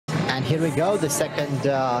And here we go, the second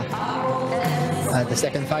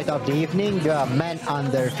fight of the evening, men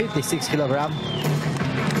under 56 kilogram.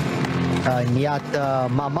 Nijat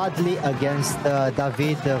MAMMADLI against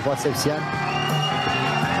Davit HOVSEPYAN.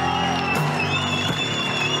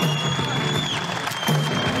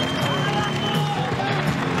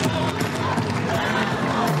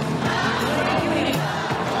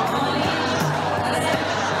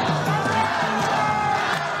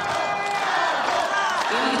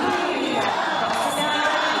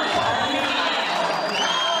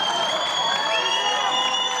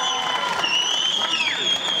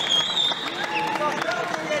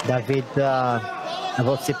 Davit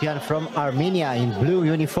HOVSEPYAN from Armenia in blue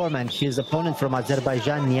uniform, and his opponent from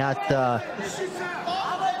Azerbaijan, Nijat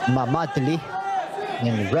MAMMADLI,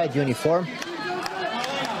 in red uniform.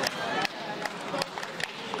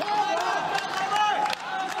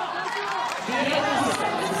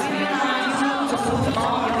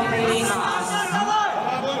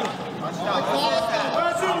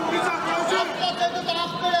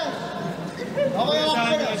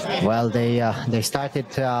 Well, they started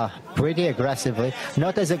pretty aggressively,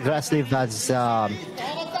 not as aggressive as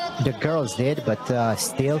the girls did, but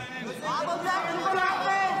still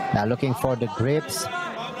they're looking for the grips.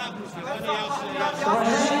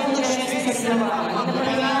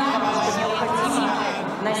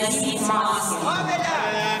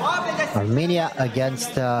 Armenia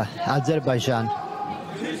against Azerbaijan.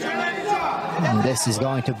 And this is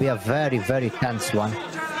going to be a very, very tense one.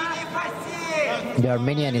 The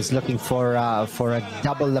Armenian is looking for a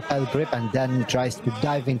double lapel grip and then tries to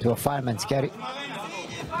dive into a fireman's carry.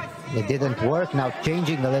 It didn't work. Now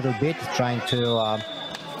changing a little bit, trying a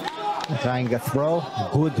throw.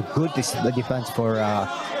 Good defense for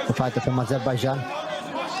the fighter from Azerbaijan.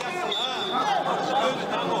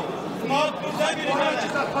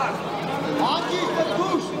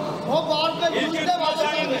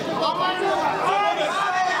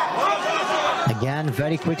 Again,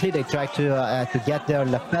 very quickly, they try to get their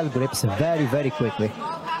lapel grips very, very quickly.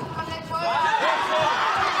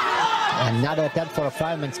 Another attempt for a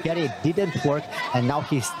fireman's carry. It didn't work, and now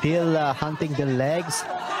he's still hunting the legs.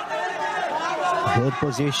 Good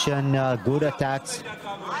position, good attacks.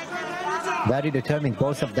 Very determined,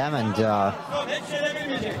 both of them, and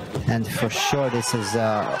for sure this is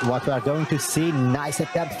what we are going to see. Nice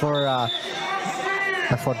attempt for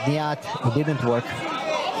Nijat. It didn't work.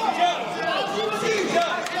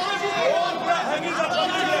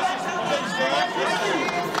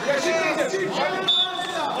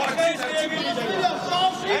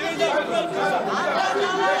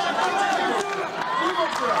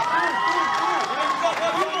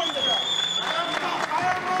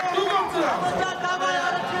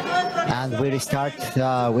 And we restart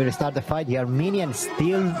the fight. The Armenian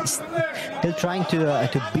still trying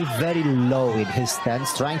to be very low in his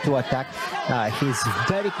stance, trying to attack. He's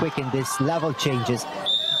very quick in these level changes.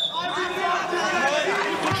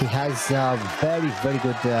 He has very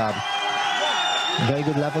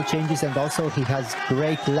good level changes, and also he has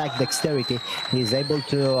great leg dexterity. He is able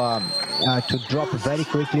to drop very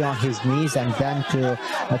quickly on his knees and then to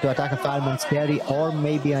attack a fireman's carry, or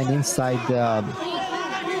maybe an inside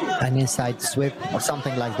sweep or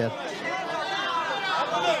something like that.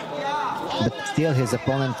 But still, his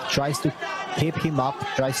opponent tries to keep him up,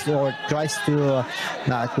 tries to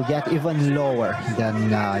get even lower than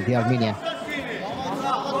the Armenian.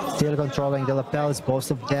 Still controlling the lapels,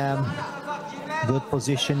 both of them. Good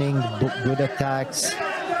positioning, good attacks.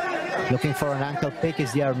 Looking for an ankle pick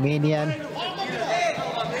is the Armenian.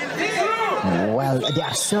 Well, they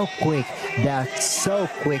are so quick. They are so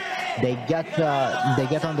quick. They get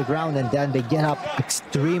on the ground and then they get up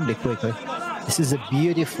extremely quickly. This is a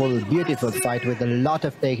beautiful fight with a lot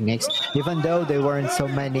of techniques. Even though there weren't so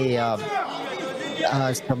many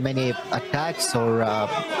attacks or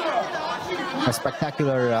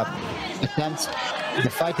spectacular attempts, the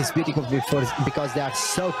fight is beautiful because they are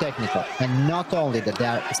so technical. And not only that they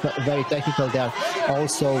are very technical, they are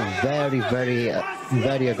also very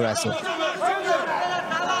aggressive.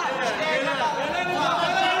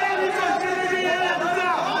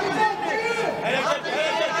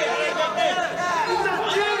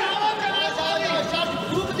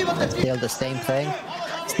 Still the same thing,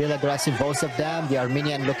 still aggressive, both of them. The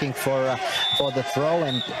Armenian looking for the throw,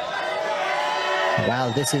 and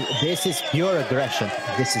well, this is pure aggression.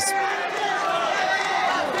 This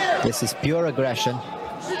is pure aggression.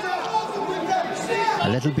 A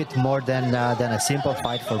little bit more than a simple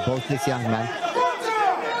fight for both these young men.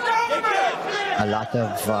 A lot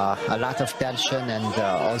of tension and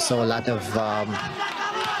also a lot of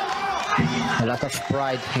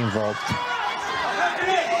pride involved.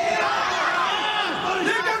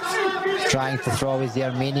 trying to throw with the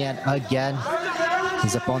Armenian again.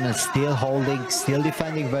 His opponent still holding, still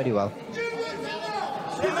defending very well.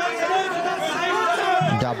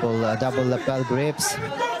 Double lapel grips,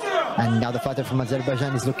 and now the fighter from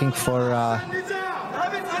Azerbaijan is looking for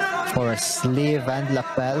a sleeve and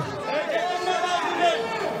lapel.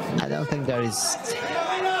 I don't think there is.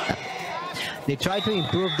 They try to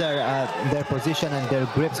improve their position and their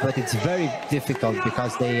grips, but it's very difficult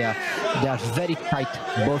because they are very tight.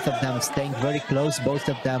 Both of them staying very close. Both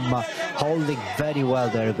of them holding very well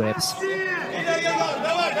their grips.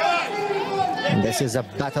 And this is a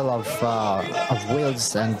battle of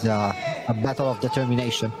wills and a battle of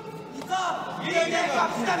determination.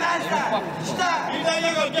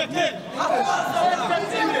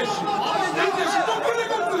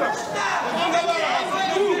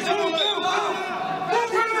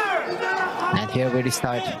 And here we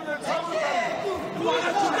restart.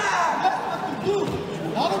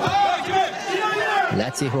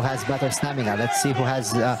 Let's see who has better stamina. Let's see who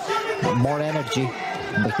has more energy,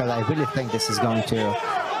 because I really think this is going to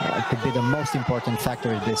be the most important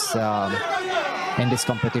factor in this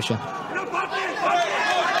competition.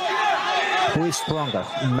 Who is stronger,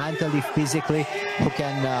 mentally, physically? Who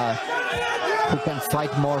can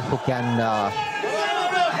fight more? Who can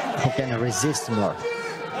resist more?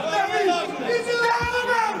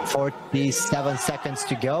 47 seconds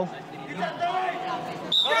to go.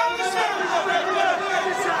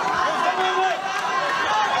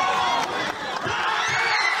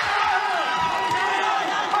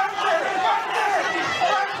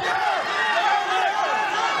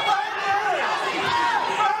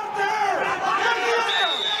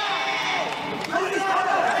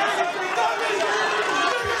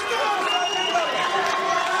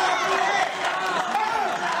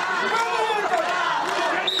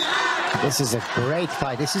 This is a great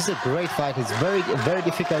fight. This is a great fight. It's very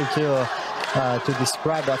difficult to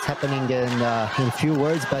describe what's happening in few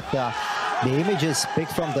words, but the images speak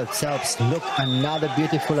from themselves. Look, another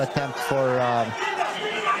beautiful attempt for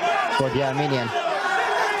the Armenian.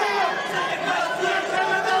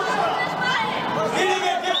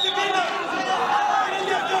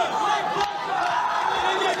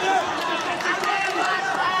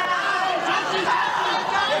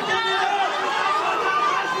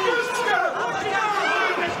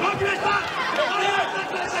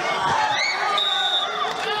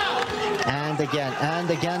 And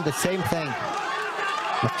again the same thing.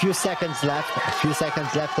 A few seconds left,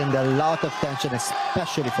 and a lot of tension,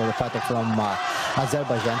 especially for the fighter from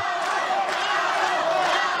Azerbaijan.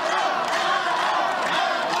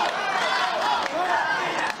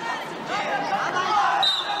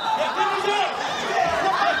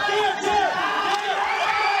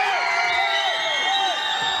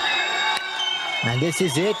 And this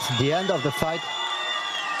is it, the end of the fight.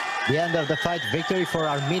 The end of the fight, victory for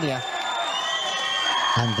Armenia.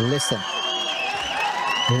 And listen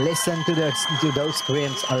to those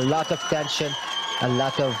screams. A lot of tension, a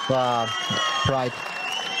lot of pride.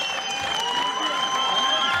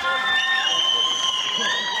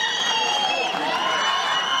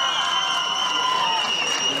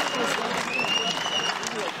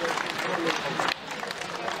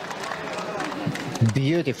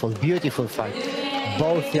 Beautiful fight.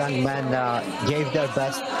 Both young men gave their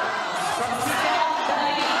best.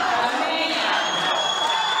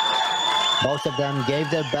 Both of them gave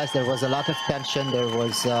their best. There was a lot of tension. There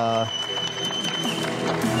was